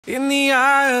In the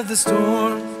eye of the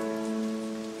storm,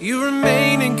 you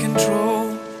remain in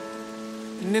control.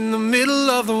 And in the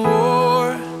middle of the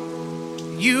war,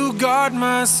 you guard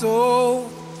my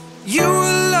soul. You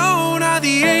alone are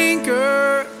the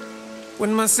anchor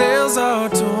when my sails are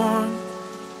torn.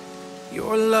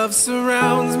 Your love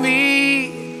surrounds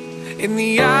me in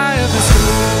the eye of the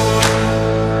storm.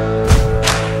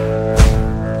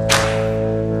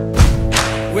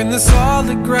 When the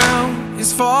solid ground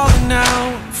is falling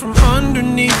out from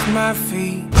underneath my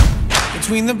feet,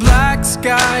 between the black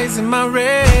skies and my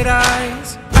red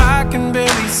eyes, I can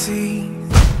barely see.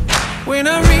 When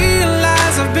I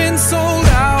realize I've been sold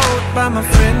out by my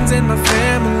friends and my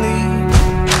family,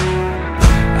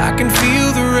 I can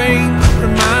feel the rain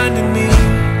reminding me.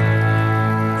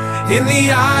 In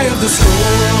the eye of the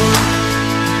storm,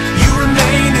 you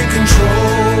remain in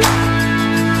control.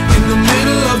 In the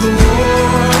middle of the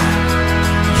war,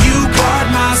 you guard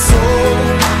my soul.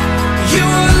 You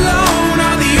alone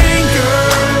are the anchor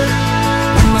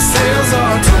when my sails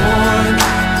are torn.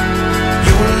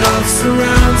 Your love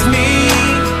surrounds me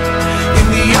in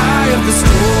the eye of the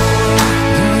storm.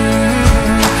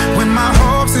 When my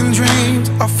hopes and dreams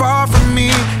are far from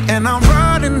me and I'm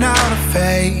running out of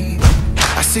faith,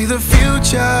 I see the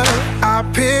future I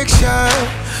picture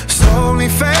slowly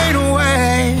fade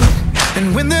away.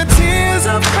 And when the tears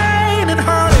of pain and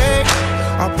heartache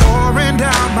are pouring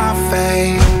down my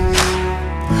face,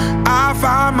 I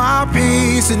find my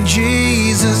peace in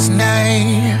Jesus'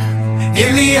 name.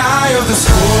 In the eye of the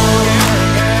storm,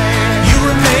 you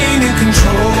remain in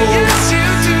control.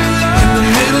 In the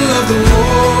middle of the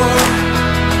war,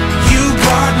 you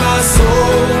guard my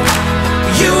soul.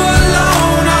 You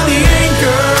alone are the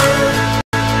anchor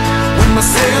when my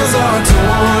sails are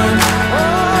torn.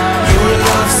 Your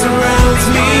love surrounds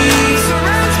me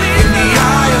in the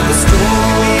eye of the storm.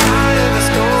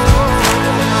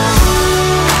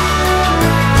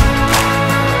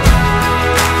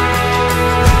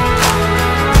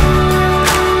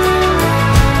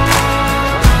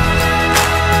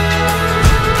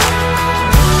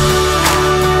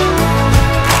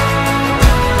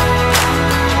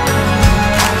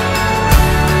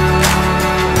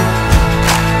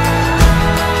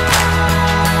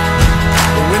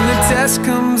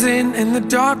 Comes in and the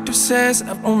doctor says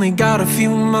I've only got a few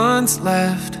months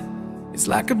left. It's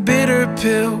like a bitter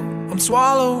pill I'm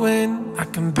swallowing, I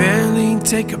can barely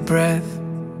take a breath.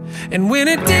 And when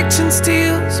addiction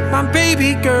steals my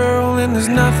baby girl and there's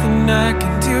nothing I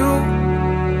can do,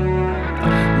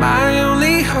 my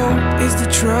only hope is to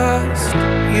trust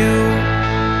you.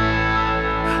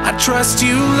 I trust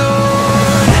you,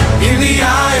 Lord. In the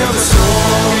eye of the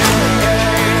storm,